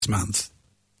month.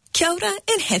 Kia ora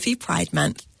and happy Pride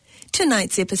Month.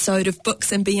 Tonight's episode of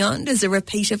Books and Beyond is a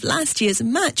repeat of last year's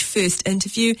March 1st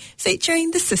interview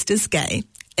featuring the Sisters Gay.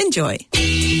 Enjoy.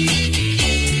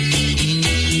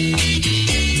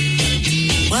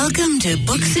 Welcome to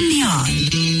Books and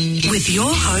Beyond with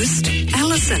your host,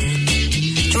 Alison.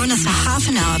 Join us for half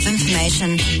an hour of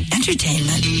information,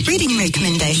 entertainment, reading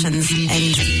recommendations,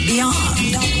 and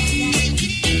beyond.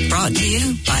 Brought to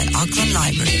you by Auckland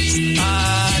Libraries.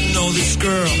 I know this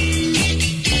girl,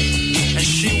 and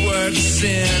she works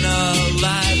in a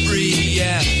library,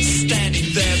 yeah,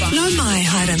 standing there behind. Nau mai,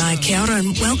 haere mai, kia ora,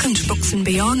 and welcome to Books and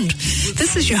Beyond.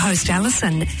 This is your host,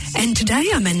 Alison, and today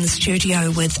I'm in the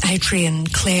studio with Adrian,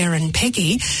 Claire and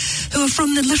Peggy, who are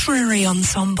from the literary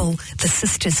ensemble The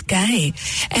Sisters Gay,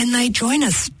 and they join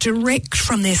us direct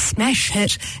from their smash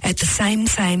hit at the Same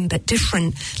But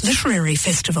Different Literary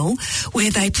Festival, where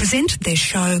they presented their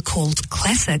show called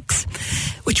Classics,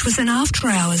 which was an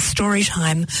after-hours story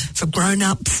time for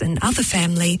grown-ups and other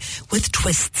family with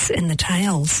twists in the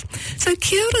tales. So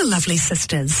kia ora, lovely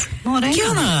sisters. Morning. Kia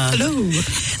ora. Hello.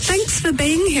 Thanks for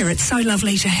being here. It's so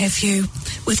lovely to have you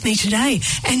with me today.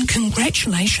 And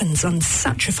congratulations on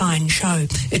such a fine show.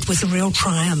 It was a real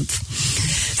triumph.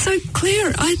 So,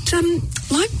 Claire, I'd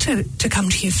like to come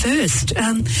to you first,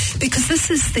 because this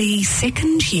is the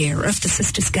second year of the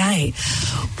Sisters Gay.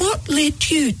 What led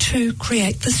you to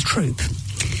create this troupe?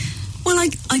 Well,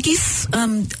 I guess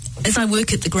as I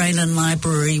work at the Grayland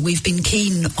Library, we've been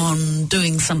keen on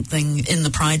doing something in the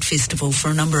Pride Festival for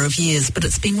a number of years, but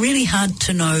it's been really hard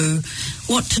to know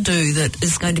what to do that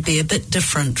is going to be a bit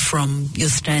different from your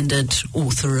standard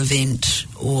author event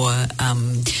or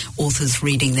authors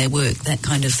reading their work, that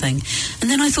kind of thing. And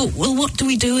then I thought, well, what do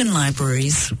we do in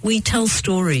libraries? We tell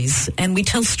stories, and we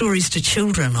tell stories to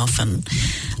children often.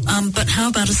 But how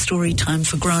about a story time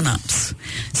for grown-ups?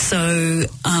 So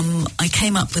I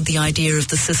came up with the idea of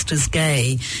the Sisters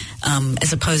Gay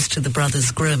as opposed to the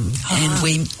Brothers Grimm.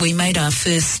 And we made our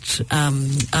first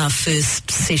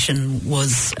session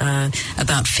was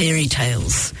about fairy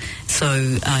tales.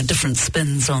 So different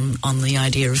spins on the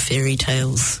idea of fairy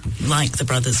tales, like the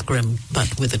Brothers Grimm,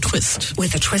 but with a twist.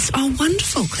 With a twist. Oh,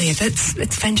 wonderful, Claire.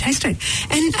 It's fantastic.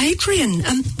 And Adrian,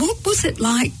 what was it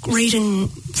like reading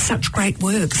such great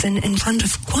works in front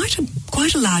of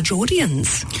quite a large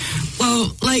audience?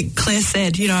 Well, like Claire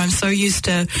said, I'm so used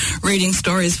to reading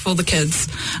stories for the kids.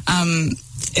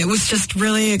 It was just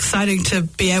really exciting to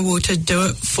be able to do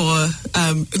it for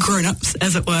grown-ups,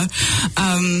 as it were,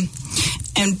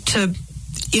 and to,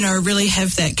 really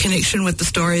have that connection with the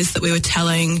stories that we were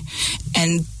telling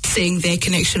and seeing their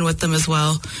connection with them as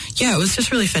well. Yeah, it was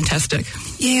just really fantastic.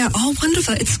 Yeah, oh,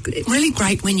 wonderful. It's really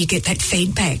great when you get that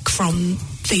feedback from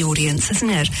the audience, isn't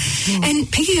it? Mm.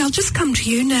 And Peggy, I'll just come to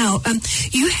you now.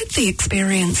 You had the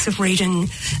experience of reading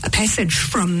a passage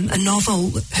from a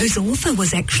novel whose author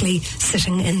was actually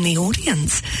sitting in the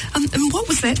audience. And what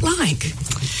was that like?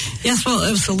 Yes, well,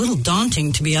 it was a little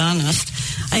daunting, to be honest.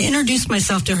 I introduced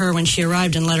myself to her when she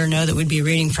arrived and let her know that we'd be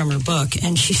reading from her book,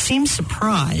 and she seemed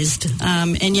surprised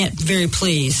and yet very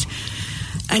pleased.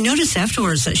 I noticed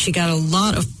afterwards that she got a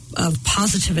lot of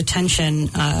positive attention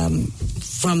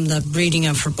from the reading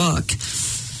of her book.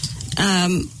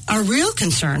 Our real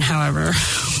concern, however,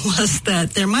 was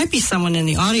that there might be someone in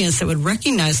the audience that would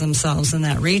recognize themselves in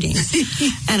that reading.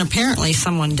 And apparently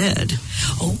someone did.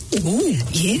 Oh,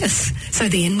 yes. So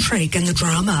the intrigue and the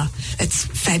drama, it's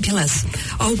fabulous.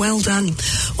 Oh, well done.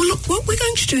 Well, look, what we're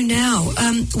going to do now,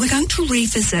 we're going to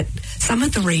revisit some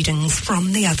of the readings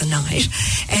from the other night.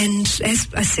 And as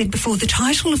I said before, the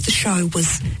title of the show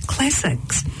was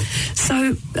Classics.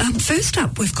 So first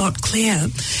up, we've got Claire.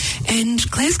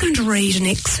 And Claire's going to read an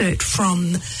excerpt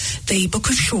from the book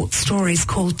of short stories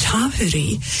called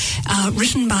Tahuri,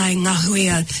 written by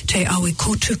Ngahuia Te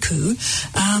Awikotuku.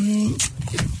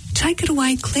 Take it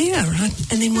away, Claire,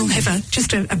 and then we'll have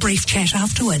just a brief chat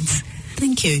afterwards.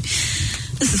 Thank you.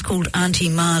 This is called Auntie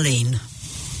Marlene.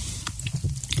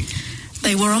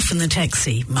 They were off in the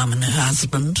taxi, Mum and her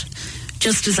husband,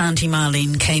 just as Auntie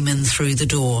Marlene came in through the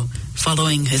door,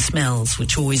 following her smells,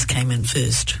 which always came in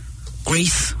first.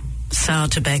 Grease, sour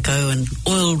tobacco, and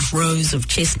oiled rows of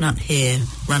chestnut hair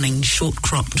running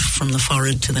short-cropped from the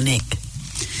forehead to the neck.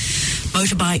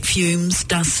 Motorbike fumes,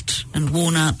 dust, and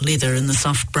worn-out leather in the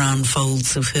soft brown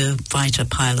folds of her Vita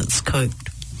Pilot's coat.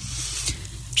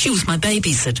 She was my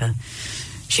babysitter.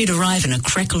 She'd arrive in a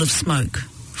crackle of smoke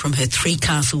from her Three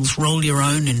Castles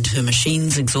roll-your-own and her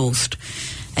machine's exhaust,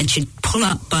 and she'd pull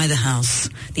up by the house,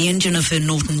 the engine of her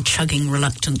Norton chugging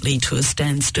reluctantly to a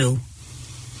standstill.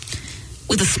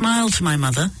 With a smile to my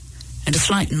mother, and a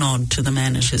slight nod to the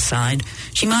man at her side,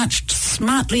 she marched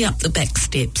smartly up the back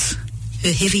steps,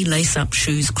 her heavy lace-up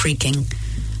shoes creaking,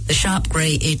 the sharp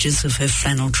grey edges of her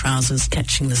flannel trousers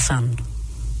catching the sun.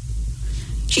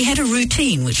 She had a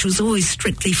routine which was always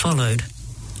strictly followed.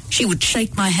 She would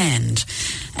shake my hand,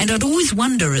 and I'd always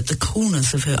wonder at the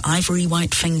coolness of her ivory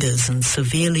white fingers and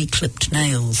severely clipped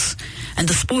nails, and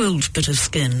the spoiled bit of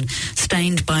skin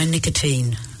stained by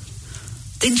nicotine.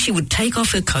 Then she would take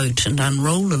off her coat and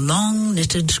unroll a long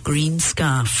knitted green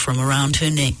scarf from around her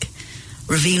neck,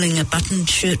 revealing a buttoned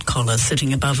shirt collar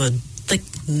sitting above a thick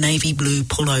navy blue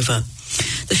pullover.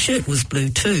 The shirt was blue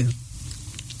too.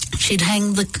 She'd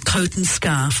hang the coat and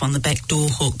scarf on the back door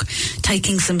hook,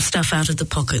 taking some stuff out of the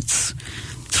pockets.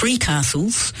 3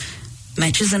 castles,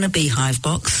 matches in a beehive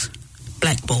box,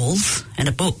 black balls, and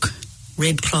a book,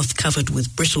 red cloth covered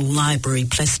with brittle library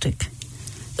plastic.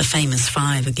 The famous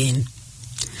 5 again.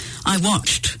 I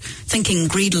watched, thinking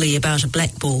greedily about a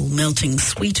black ball melting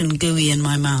sweet and gooey in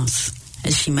my mouth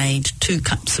as she made 2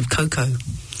 cups of cocoa.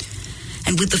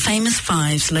 And with the famous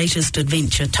 5's latest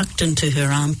adventure tucked into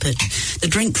her armpit, the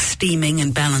drinks steaming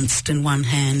and balanced in one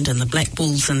hand and the black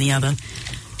balls in the other,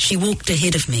 she walked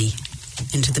ahead of me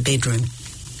into the bedroom.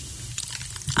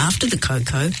 After the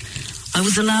cocoa, I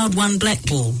was allowed 1 black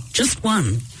ball, just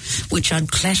 1, which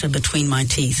I'd clatter between my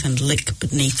teeth and lick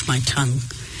beneath my tongue,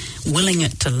 willing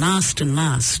it to last and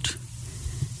last.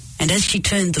 And as she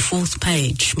turned the 4th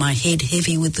page, my head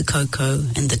heavy with the cocoa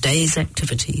and the day's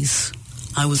activities,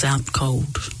 I was out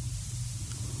cold.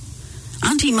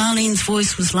 Auntie Marlene's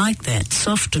voice was like that,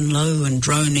 soft and low and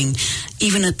droning,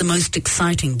 even at the most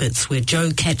exciting bits where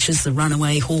Joe catches the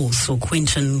runaway horse or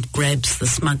Quentin grabs the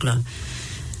smuggler.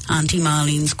 Auntie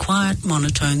Marlene's quiet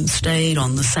monotone stayed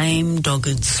on the same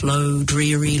dogged, slow,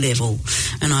 dreary level,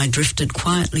 and I drifted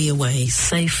quietly away,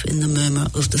 safe in the murmur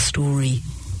of the story.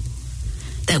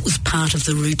 That was part of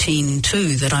the routine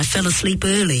too, that I fell asleep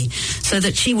early so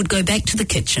that she would go back to the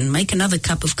kitchen, make another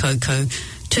cup of cocoa,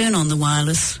 turn on the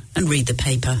wireless and read the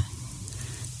paper.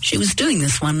 She was doing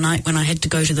this one night when I had to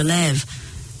go to the lav.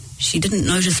 She didn't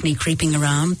notice me creeping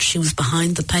around. She was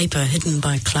behind the paper, hidden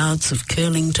by clouds of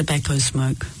curling tobacco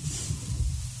smoke.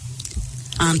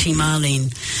 Auntie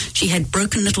Marlene, she had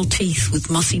broken little teeth with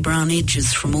mossy brown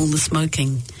edges from all the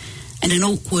smoking, and an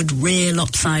awkward, rare,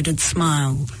 lopsided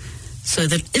smile, so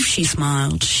that if she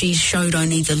smiled, she showed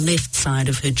only the left side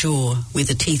of her jaw, where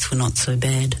the teeth were not so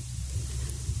bad.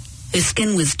 Her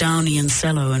skin was downy and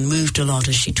sallow and moved a lot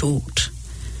as she talked.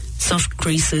 Soft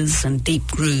creases and deep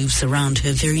grooves around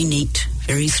her very neat,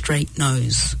 very straight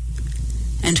nose.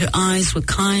 And her eyes were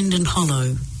kind and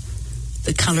hollow,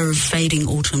 the colour of fading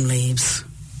autumn leaves.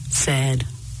 Sad.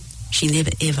 She never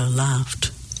ever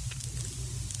laughed.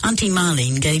 Auntie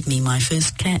Marlene gave me my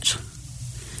first cat,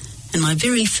 and my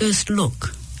very first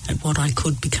look at what I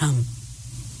could become.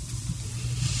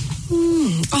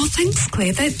 Oh, thanks,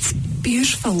 Claire. That's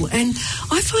beautiful. And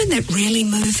I find that really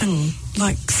moving,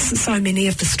 like so many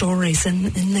of the stories in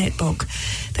that book.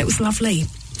 That was lovely.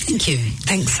 Thank you.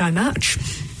 Thanks so much.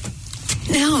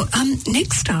 Now,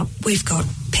 next up, we've got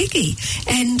Peggy.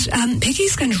 And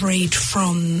Peggy's going to read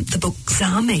from the book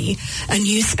Zami, A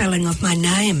New Spelling of My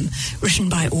Name, written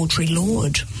by Audre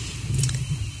Lorde.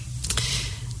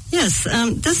 Yes,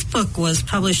 this book was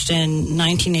published in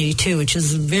 1982, which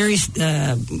is a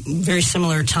very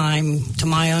similar time to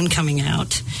my own coming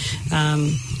out.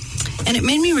 And it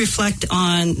made me reflect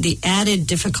on the added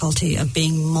difficulty of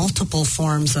being multiple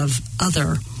forms of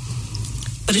other.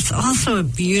 But it's also a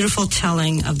beautiful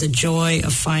telling of the joy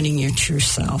of finding your true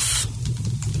self.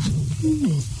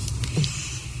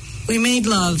 We made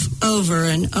love over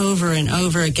and over and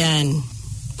over again,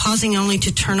 pausing only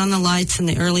to turn on the lights in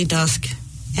the early dusk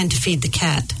and to feed the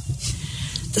cat.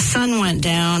 The sun went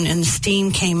down and the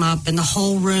steam came up and the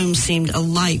whole room seemed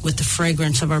alight with the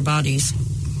fragrance of our bodies.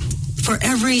 For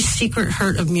every secret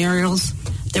hurt of Muriel's,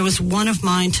 there was one of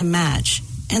mine to match,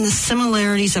 and the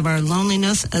similarities of our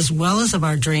loneliness as well as of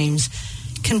our dreams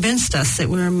convinced us that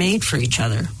we were made for each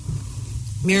other.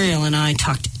 Muriel and I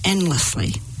talked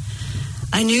endlessly.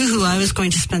 I knew who I was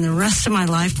going to spend the rest of my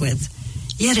life with,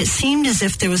 yet it seemed as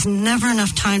if there was never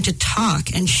enough time to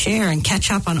talk and share and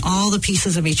catch up on all the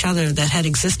pieces of each other that had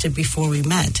existed before we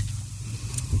met.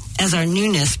 As our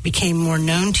newness became more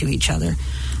known to each other,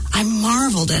 I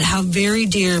marveled at how very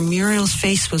dear Muriel's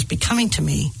face was becoming to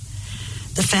me.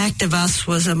 The fact of us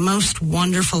was a most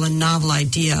wonderful and novel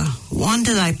idea, one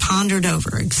that I pondered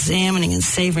over, examining and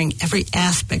savoring every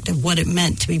aspect of what it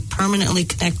meant to be permanently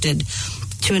connected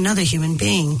to another human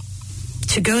being.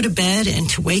 To go to bed and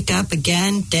to wake up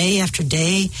again day after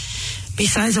day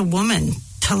beside a woman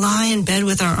to lie in bed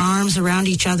with our arms around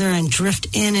each other and drift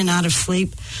in and out of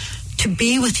sleep, to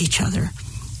be with each other,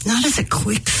 not as a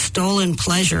quick stolen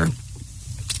pleasure,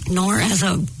 nor as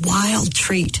a wild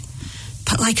treat,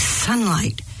 but like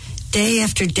sunlight, day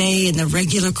after day in the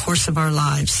regular course of our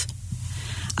lives.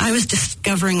 I was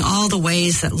discovering all the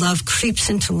ways that love creeps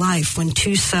into life when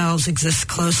two selves exist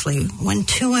closely, when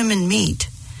two women meet,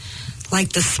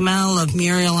 like the smell of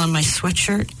Muriel on my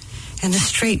sweatshirt and the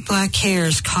straight black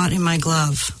hairs caught in my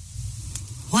glove.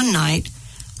 One night,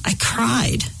 I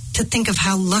cried to think of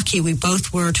how lucky we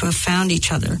both were to have found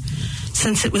each other,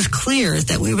 since it was clear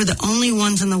that we were the only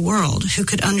ones in the world who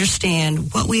could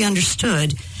understand what we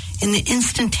understood in the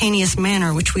instantaneous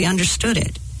manner which we understood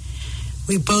it.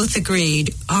 We both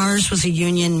agreed ours was a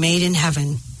union made in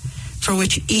heaven, for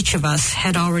which each of us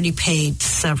had already paid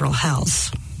several hells.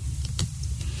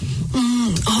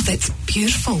 Oh, that's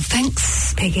beautiful.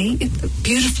 Thanks, Peggy.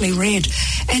 Beautifully read.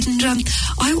 And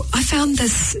I found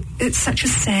this, it's such a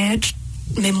sad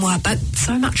memoir, but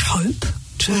so much hope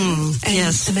too.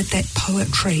 Yes. Amid that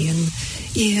poetry, and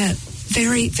yeah,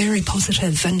 very, very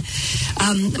positive, and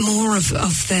more of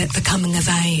the coming of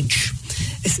age.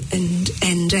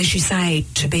 And as you say,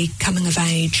 to be coming of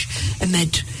age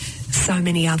amid so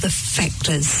many other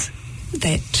factors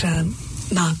that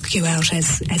mark you out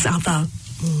as other.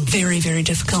 Very, very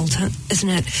difficult, isn't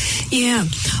it? Yeah.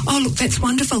 Oh, look, that's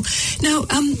wonderful. Now,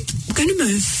 I'm going to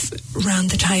move around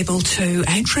the table to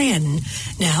Adrian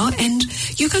now, and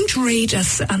you're going to read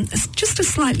us just a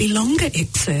slightly longer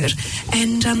excerpt,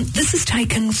 and this is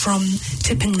taken from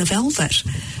Tipping the Velvet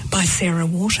by Sarah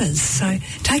Waters. So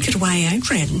take it away,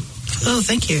 Adrian. Oh,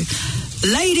 thank you.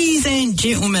 Ladies and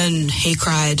gentlemen, he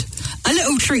cried, a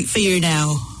little treat for you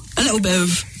now. A little bit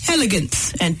of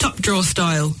elegance and top-drawer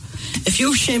style. If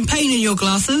you've champagne in your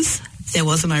glasses, there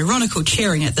was an ironical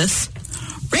cheering at this,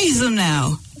 raise them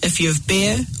now. If you've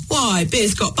beer, why,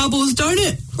 beer's got bubbles, don't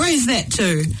it? Raise that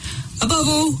too. Above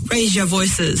all, raise your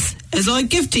voices, as I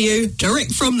give to you,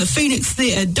 direct from the Phoenix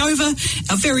Theatre Dover,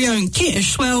 our very own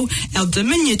Kentish swell, our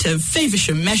diminutive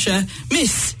Feversham masher,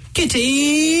 Miss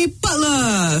Kitty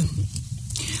Butler.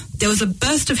 There was a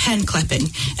burst of hand clapping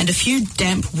and a few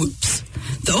damp whoops.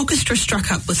 The orchestra struck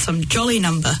up with some jolly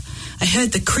number. I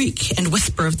heard the creak and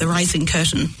whisper of the rising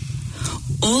curtain.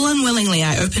 All unwillingly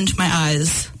I opened my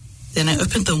eyes. Then I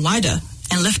opened them wider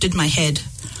and lifted my head.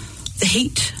 The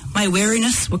heat, my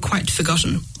weariness were quite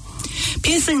forgotten.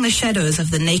 Piercing the shadows of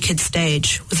the naked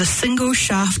stage was a single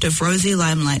shaft of rosy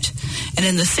limelight, and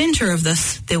in the centre of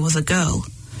this there was a girl.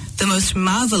 The most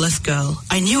marvellous girl,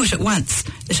 I knew it at once,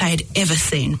 that I had ever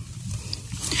seen.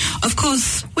 Of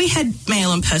course, we had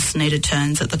male impersonator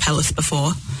turns at the Palace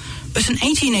before, but in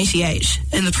 1888,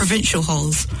 in the provincial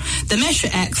halls, the masher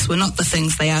acts were not the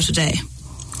things they are today.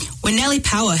 When Nellie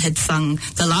Power had sung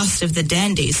The Last of the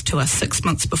Dandies to us 6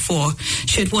 months before,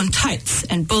 she had worn tights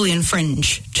and bullion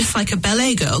fringe, just like a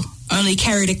ballet girl, only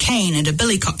carried a cane and a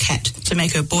billycock hat to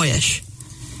make her boyish.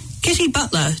 Kitty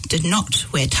Butler did not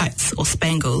wear tights or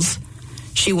spangles.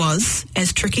 She was,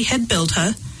 as Tricky had billed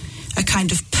her, a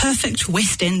kind of perfect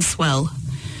West End swell.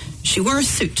 She wore a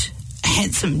suit, a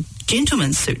handsome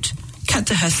gentleman's suit, cut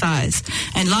to her size,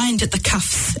 and lined at the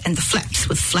cuffs and the flaps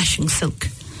with flashing silk.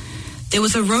 There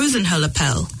was a rose in her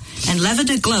lapel, and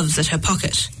lavender gloves at her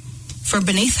pocket. From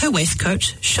beneath her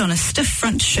waistcoat shone a stiff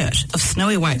front shirt of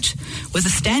snowy white, with a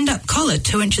stand-up collar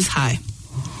 2 inches high.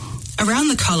 Around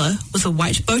the collar was a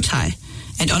white bow tie,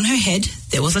 and on her head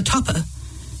there was a topper.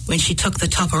 When she took the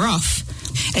topper off,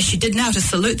 as she did now to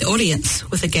salute the audience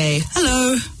with a gay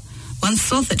 "hello," one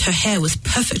saw that her hair was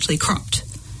perfectly cropped.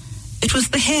 It was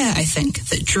the hair, I think,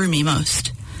 that drew me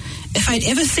most. If I'd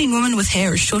ever seen women with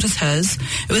hair as short as hers,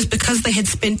 it was because they had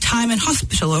spent time in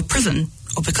hospital or prison,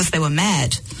 or because they were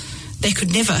mad. They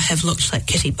could never have looked like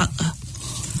Kitty Butler.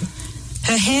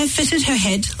 Her hair fitted her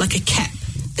head like a cap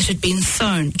that had been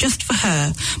sewn just for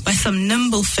her by some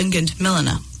nimble-fingered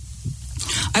milliner.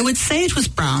 I would say it was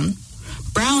brown.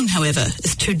 Brown, however,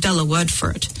 is too dull a word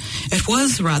for it. It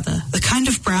was, rather, the kind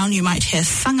of brown you might hear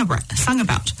sung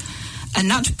about, a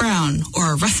nut brown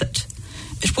or a russet.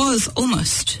 It was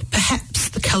almost, perhaps,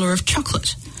 the colour of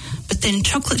chocolate, but then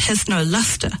chocolate has no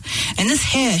lustre, and this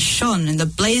hair shone in the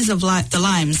blaze of the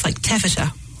limes like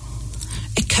taffeta.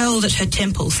 It curled at her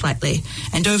temples slightly,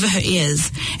 and over her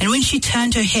ears, and when she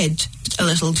turned her head a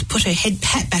little to put her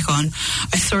hat back on,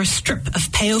 I saw a strip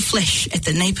of pale flesh at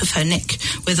the nape of her neck,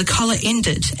 where the collar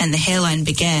ended and the hairline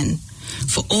began.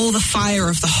 For all the fire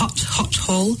of the hot, hot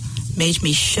hall made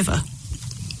me shiver.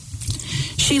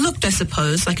 She looked, I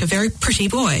suppose, like a very pretty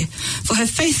boy, for her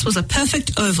face was a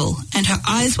perfect oval, and her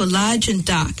eyes were large and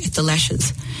dark at the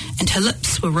lashes, and her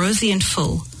lips were rosy and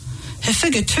full. Her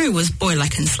figure, too, was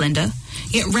boy-like and slender,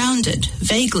 yet rounded,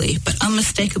 vaguely but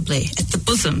unmistakably, at the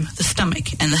bosom, the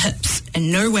stomach, and the hips,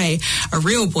 in no way a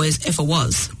real boy's ever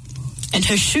was. And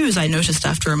her shoes, I noticed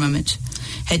after a moment,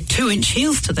 had 2-inch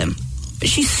heels to them, but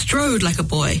she strode like a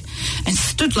boy and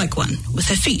stood like one, with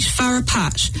her feet far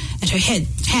apart and her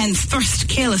hands thrust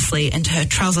carelessly into her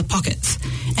trouser pockets,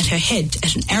 and her head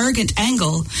at an arrogant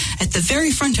angle at the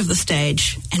very front of the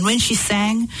stage, and when she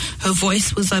sang, her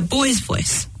voice was a boy's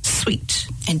voice, sweet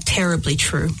and terribly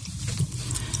true.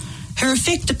 Her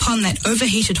effect upon that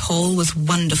overheated hall was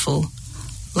wonderful.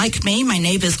 Like me, my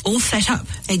neighbours all sat up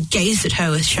and gazed at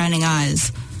her with shining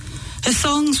eyes. Her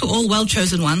songs were all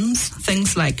well-chosen ones,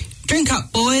 things like Drink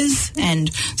Up Boys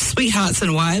and Sweethearts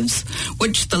and Wives,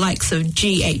 which the likes of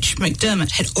G.H.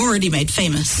 McDermott had already made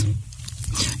famous,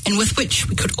 and with which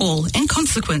we could all, in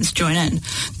consequence, join in,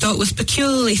 though it was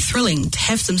peculiarly thrilling to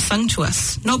have them sung to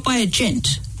us, not by a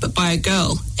gent, but by a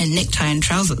girl in necktie and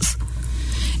trousers.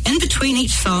 In between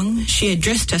each song, she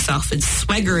addressed herself in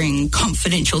swaggering,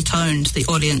 confidential tone to the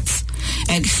audience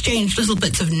and exchanged little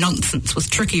bits of nonsense with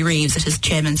Tricky Reeves at his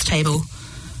chairman's table.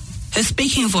 Her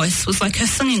speaking voice was like her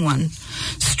singing one,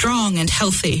 strong and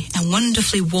healthy and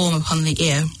wonderfully warm upon the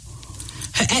ear.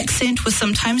 Her accent was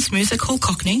sometimes musical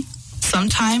Cockney,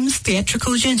 sometimes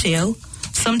theatrical genteel,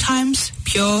 sometimes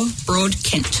pure broad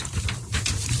Kent.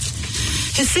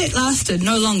 Her set lasted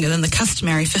no longer than the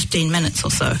customary 15 minutes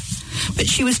or so, but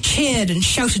she was cheered and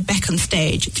shouted back on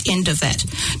stage at the end of that,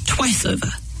 twice over.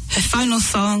 Her final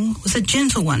song was a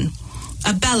gentle one,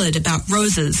 a ballad about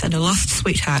roses and a lost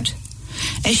sweetheart.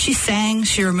 As she sang,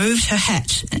 she removed her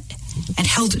hat and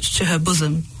held it to her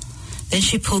bosom. Then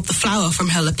she pulled the flower from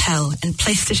her lapel and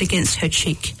placed it against her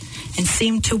cheek and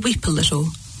seemed to weep a little.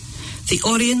 The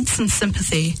audience, in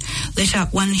sympathy, let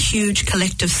out one huge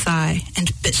collective sigh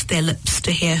and bit their lips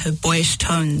to hear her boyish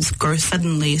tones grow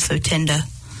suddenly so tender.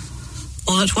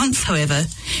 All at once, however,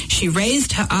 she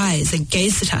raised her eyes and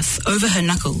gazed at us over her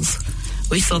knuckles.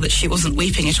 We saw that she wasn't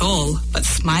weeping at all, but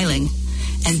smiling.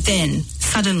 And then,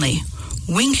 suddenly,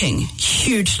 winking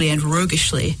hugely and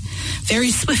roguishly,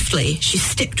 very swiftly, she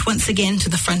stepped once again to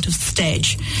the front of the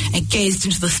stage and gazed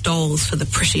into the stalls for the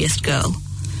prettiest girl.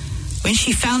 When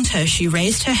she found her, she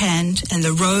raised her hand, and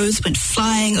the rose went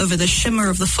flying over the shimmer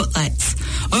of the footlights,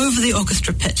 over the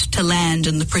orchestra pit, to land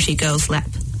in the pretty girl's lap.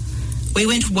 We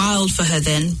went wild for her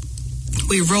then.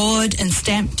 We roared and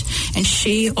stamped, and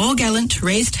she, all gallant,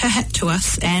 raised her hat to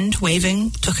us and,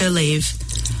 waving, took her leave.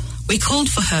 We called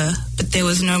for her, but there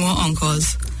was no more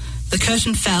encores. The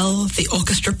curtain fell, the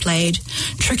orchestra played,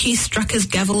 Tricky struck his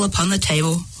gavel upon the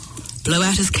table, blew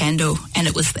out his candle, and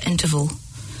it was the interval.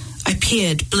 I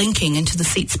peered, blinking, into the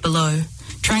seats below,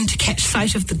 trying to catch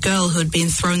sight of the girl who had been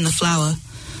thrown the flower.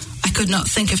 I could not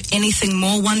think of anything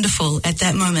more wonderful at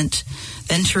that moment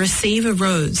than to receive a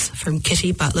rose from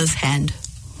Kitty Butler's hand.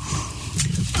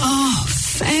 Oh,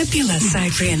 fabulous,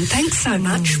 Adrian. Thanks so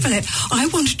much for that. I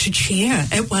wanted to cheer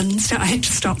at one stage. I had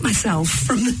to stop myself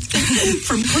from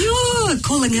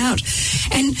calling out.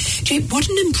 And, gee, what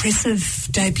an impressive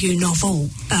debut novel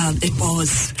it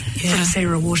was from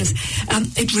Sarah Waters.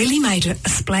 It really made a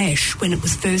splash when it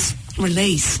was first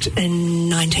released in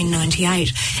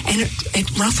 1998, and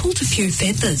it ruffled a few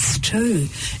feathers too,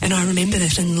 and I remember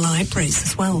that in libraries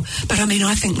as well. But I mean,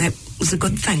 I think that was a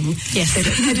good thing, yes,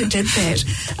 that it did that.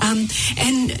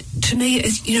 And to me,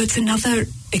 it's another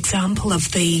example of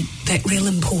that real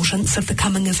importance of the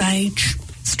coming of age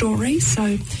story.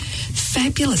 So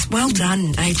fabulous, well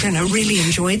done, Adrian. I really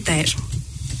enjoyed that.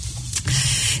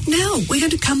 Now we're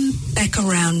going to come back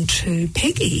around to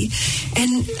Peggy,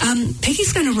 and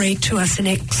Peggy's going to read to us an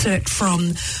excerpt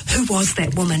from Who Was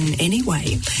That Woman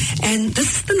Anyway? And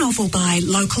this is the novel by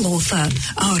local author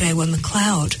Aorewa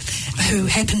McLeod, who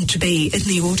happened to be in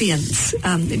the audience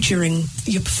during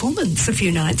your performance a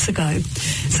few nights ago.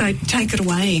 So take it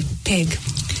away, Peg.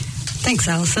 Thanks,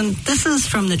 Alison. This is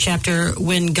from the chapter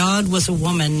When God Was a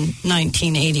Woman,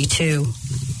 1982.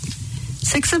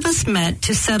 6 of us met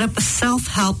to set up a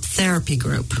self-help therapy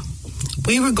group.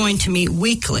 We were going to meet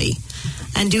weekly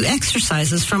and do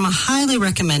exercises from a highly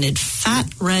recommended fat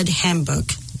red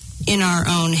handbook in our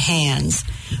own hands,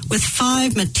 with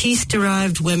 5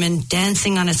 Matisse-derived women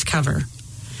dancing on its cover.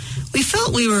 We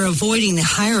felt we were avoiding the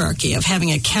hierarchy of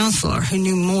having a counselor who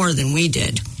knew more than we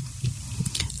did.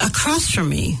 Across from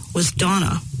me was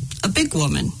Donna, a big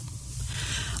woman.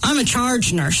 "I'm a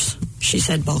charge nurse," she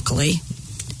said bulkily.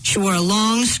 She wore a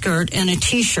long skirt and a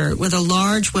T-shirt with a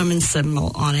large women's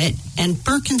symbol on it and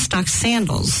Birkenstock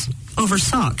sandals over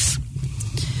socks.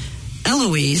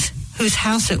 Eloise, whose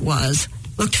house it was,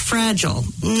 looked frazzled,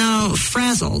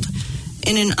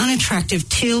 in an unattractive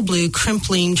teal blue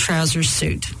crimpling trouser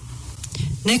suit.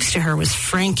 Next to her was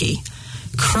Frankie,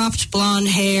 cropped blonde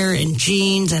hair and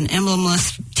jeans and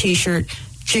emblemless T-shirt,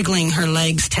 jiggling her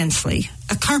legs tensely,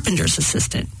 a carpenter's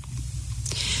assistant.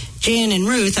 Jan and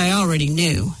Ruth I already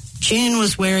knew. Jan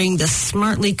was wearing the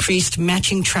smartly creased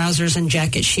matching trousers and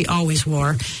jacket she always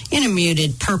wore in a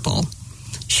muted purple.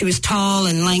 She was tall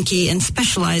and lanky and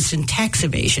specialized in tax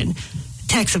evasion.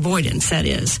 Tax avoidance, that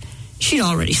is. She'd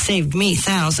already saved me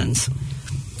thousands.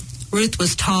 Ruth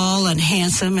was tall and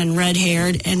handsome and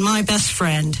red-haired and my best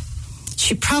friend.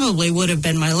 She probably would have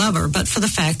been my lover, but for the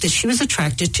fact that she was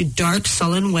attracted to dark,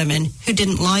 sullen women who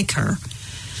didn't like her,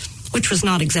 which was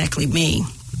not exactly me.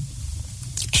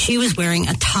 She was wearing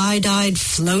a tie-dyed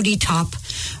floaty top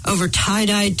over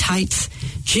tie-dyed tights,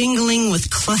 jingling with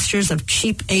clusters of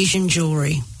cheap Asian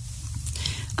jewelry.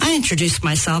 I introduced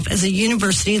myself as a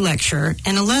university lecturer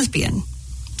and a lesbian.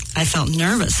 I felt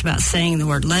nervous about saying the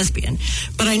word lesbian,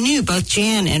 but I knew both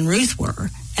Jan and Ruth were,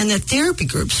 and that therapy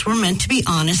groups were meant to be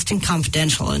honest and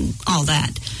confidential and all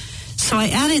that. So I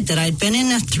added that I'd been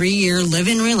in a 3-year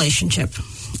live-in relationship,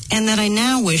 and that I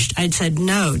now wished I'd said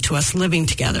no to us living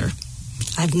together.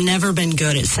 I've never been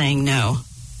good at saying no.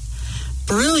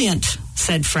 Brilliant,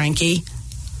 said Frankie.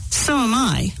 So am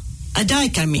I. A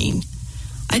dyke, I mean.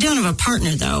 I don't have a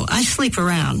partner, though. I sleep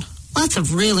around. Lots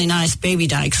of really nice baby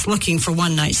dykes looking for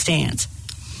one-night stands.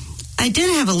 I did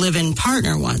have a live-in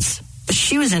partner once, but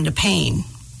she was into pain.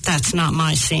 That's not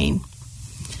my scene.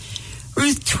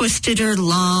 Ruth twisted her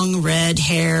long red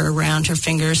hair around her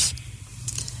fingers.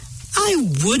 I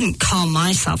wouldn't call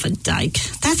myself a dyke.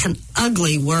 That's an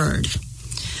ugly word.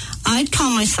 I'd call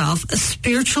myself a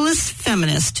spiritualist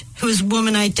feminist who is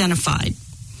woman-identified.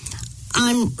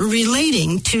 I'm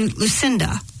relating to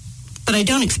Lucinda, but I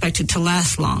don't expect it to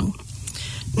last long.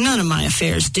 None of my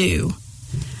affairs do.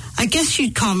 I guess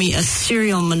you'd call me a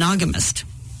serial monogamist.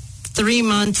 3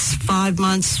 months, 5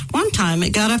 months, one time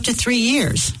it got up to 3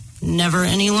 years. Never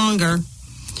any longer.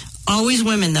 Always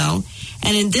women, though,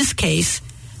 and in this case,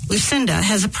 Lucinda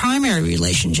has a primary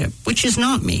relationship, which is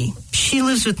not me. She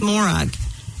lives with Morag,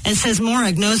 and says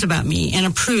Morag knows about me and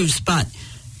approves, but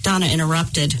Donna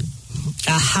interrupted.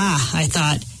 Aha, I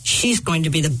thought, she's going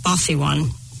to be the bossy one.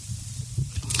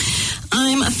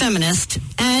 I'm a feminist,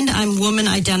 and I'm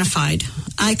woman-identified.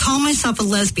 I call myself a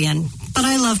lesbian, but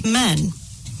I love men.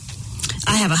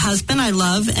 I have a husband I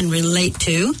love and relate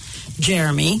to,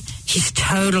 Jeremy. He's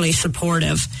totally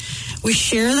supportive. We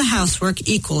share the housework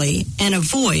equally and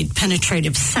avoid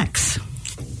penetrative sex.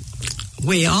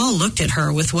 We all looked at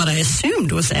her with what I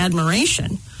assumed was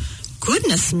admiration.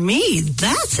 Goodness me,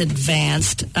 that's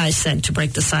advanced, I said to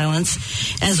break the silence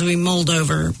as we mulled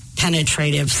over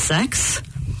penetrative sex.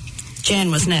 Jan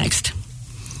was next.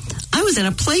 I was in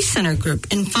a play center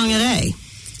group in Whangarei,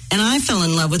 and I fell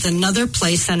in love with another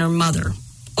play center mother.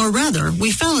 Or rather,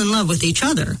 we fell in love with each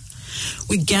other.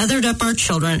 We gathered up our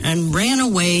children and ran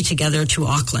away together to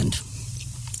Auckland.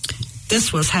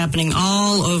 This was happening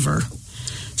all over.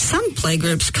 Some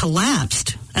playgroups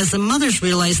collapsed as the mothers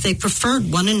realized they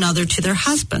preferred one another to their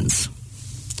husbands.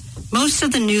 Most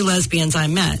of the new lesbians I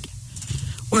met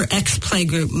were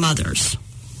ex-playgroup mothers.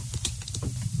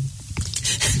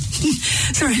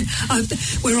 Sorry,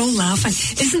 we're all laughing.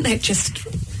 Isn't that just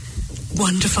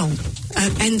wonderful?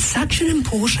 And such an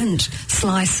important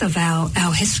slice of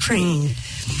our history.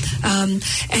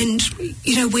 And,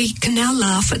 you know, we can now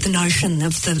laugh at the notion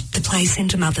of the play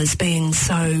centre mothers being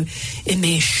so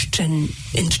enmeshed and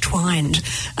intertwined.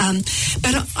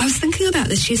 But I was thinking about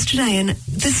this yesterday, and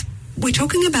we're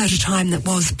talking about a time that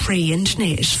was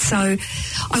pre-internet. So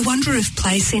I wonder if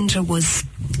play centre was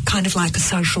kind of like a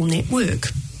social network,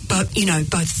 but, you know,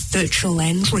 both virtual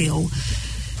and real.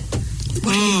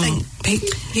 What do you think, Peg?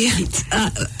 Yeah,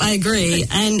 I agree.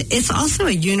 And it's also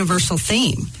a universal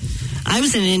theme. I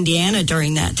was in Indiana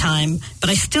during that time, but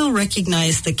I still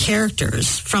recognize the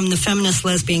characters from the feminist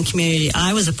lesbian community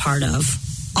I was a part of,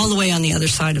 all the way on the other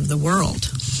side of the world.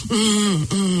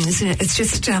 Isn't it? It's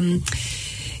just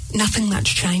nothing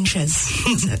much changes,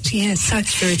 is it? Yeah, so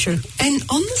it's very true. And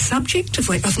on the subject of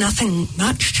nothing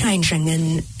much changing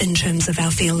in terms of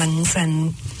our feelings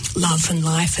and love and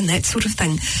life and that sort of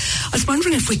thing, I was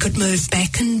wondering if we could move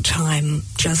back in time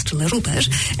just a little bit.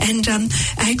 And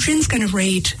Adrian's going to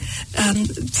read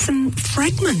some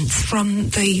fragments from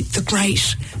the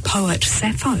great poet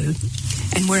Sappho.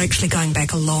 And we're actually going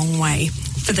back a long way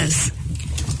for this.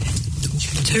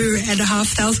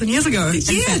 2,500 years ago.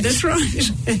 Yeah, that's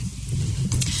right.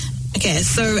 Okay,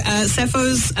 so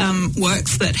Sappho's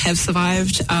works that have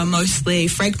survived are mostly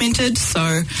fragmented,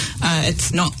 so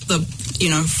it's not the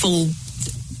full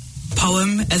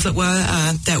poem, as it were,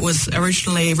 that was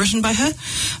originally written by her.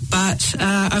 But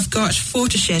I've got 4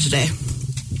 to share today.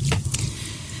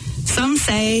 Some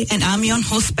say an army on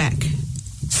horseback,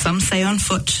 some say on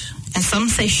foot, and some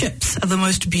say ships are the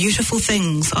most beautiful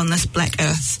things on this black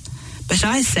earth. But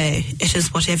I say it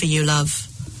is whatever you love.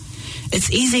 It's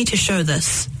easy to show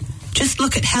this. Just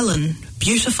look at Helen,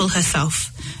 beautiful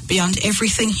herself, beyond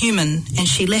everything human, and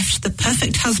she left the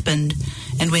perfect husband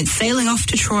and went sailing off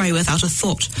to Troy without a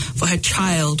thought for her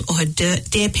child or her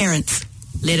dear parents,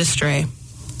 led astray.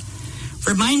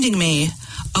 Reminding me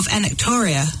of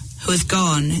Anactoria, who is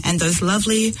gone, and whose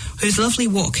lovely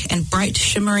walk and bright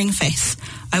shimmering face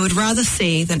I would rather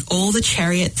see than all the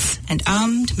chariots and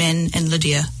armed men in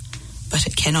Lydia. But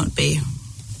it cannot be.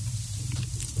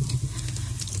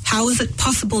 How is it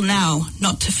possible now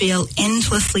not to feel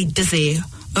endlessly dizzy?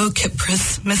 O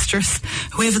Kypris, mistress,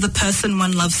 whoever the person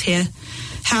one loves here,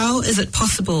 how is it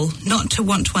possible not to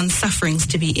want one's sufferings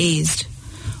to be eased?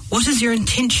 What is your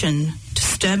intention? To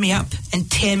stir me up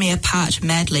and tear me apart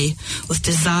madly with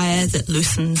desire that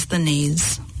loosens the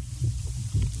knees.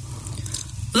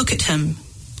 Look at him,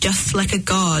 just like a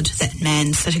god, that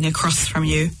man sitting across from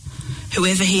you,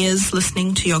 whoever he is,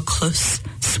 listening to your close,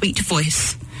 sweet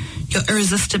voice, your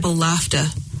irresistible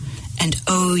laughter, and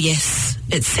oh yes,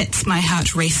 it sets my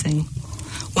heart racing.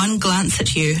 One glance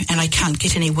at you and I can't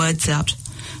get any words out.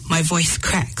 My voice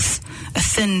cracks. A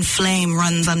thin flame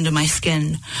runs under my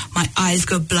skin. My eyes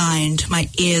go blind. My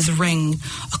ears ring.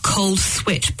 A cold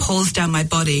sweat pours down my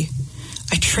body.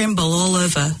 I tremble all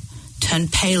over, turn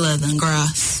paler than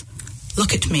grass.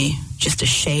 Look at me, just a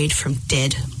shade from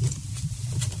dead.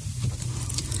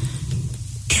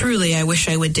 Truly, I wish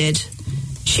I were dead.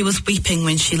 She was weeping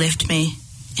when she left me,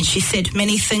 and she said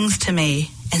many things to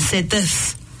me, and said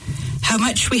this: how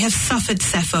much we have suffered,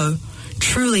 Sappho.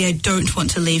 Truly, I don't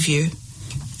want to leave you.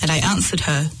 And I answered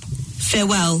her,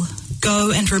 farewell,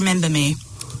 go and remember me.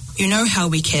 You know how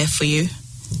we care for you.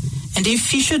 And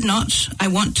if you should not, I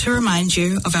want to remind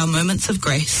you of our moments of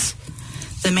grace,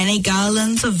 the many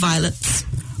garlands of violets,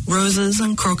 roses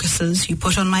and crocuses you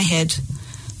put on my head,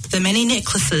 the many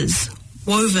necklaces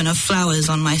woven of flowers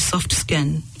on my soft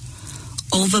skin,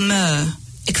 all the myrrh,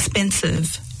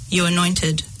 expensive, you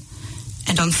anointed,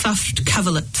 and on soft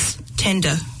coverlets,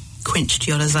 tender, quenched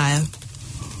your desire.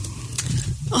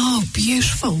 Oh,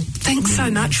 beautiful. Thanks so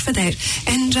much for that.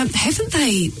 And haven't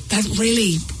they've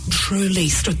really, truly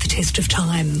stood the test of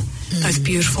time, those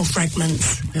beautiful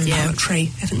fragments of poetry,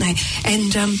 haven't they?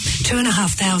 And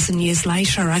 2,500 years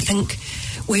later, I think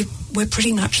we're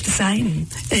pretty much the same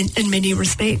in many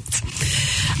respects.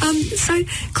 So,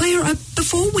 Claire,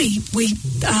 before we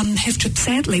have to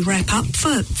sadly wrap up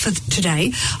for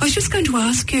today, I was just going to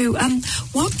ask you,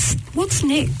 what's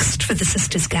next for the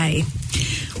Sisters Gay?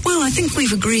 Well, I think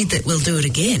we've agreed that we'll do it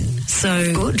again.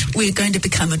 So good. We're going to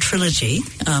become a trilogy.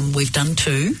 We've done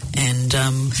 2, and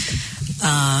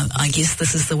I guess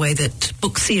this is the way that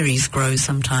book series grow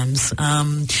sometimes.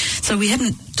 So we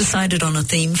haven't decided on a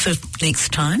theme for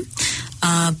next time,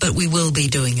 but we will be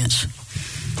doing it.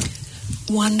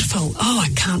 Wonderful. Oh, I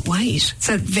can't wait.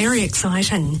 So very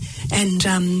exciting. And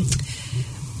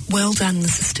well done, the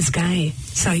Sisters Gay.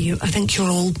 So I think you're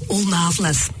all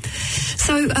marvellous.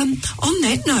 So on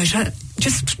that note,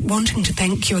 just wanting to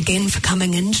thank you again for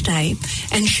coming in today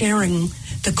and sharing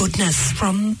the goodness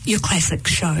from your classic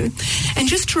show. And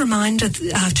just a reminder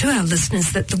to our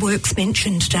listeners that the works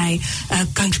mentioned today are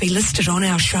going to be listed on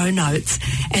our show notes,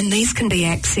 and these can be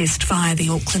accessed via the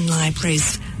Auckland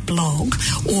Library's blog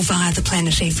or via the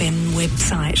Planet FM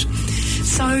website.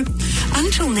 So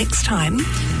until next time,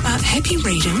 happy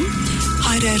reading,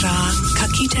 haere rā, ka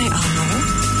kite anō,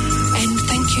 and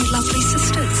thank you, lovely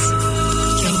sisters.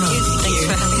 Thank you. Thanks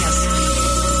for having us.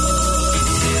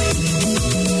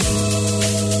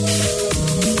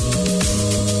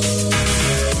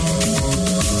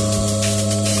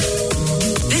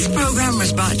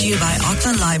 Was brought to you by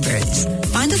Auckland Libraries.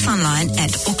 Find us online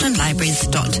at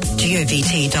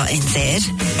aucklandlibraries.govt.nz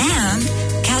and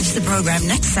catch the program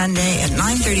next Sunday at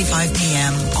 9:35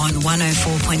 p.m. on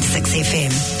 104.6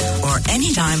 FM or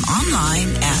anytime online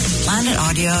at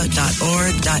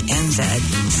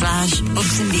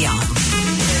planetaudio.org.nz/books and beyond.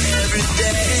 Every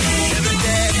day,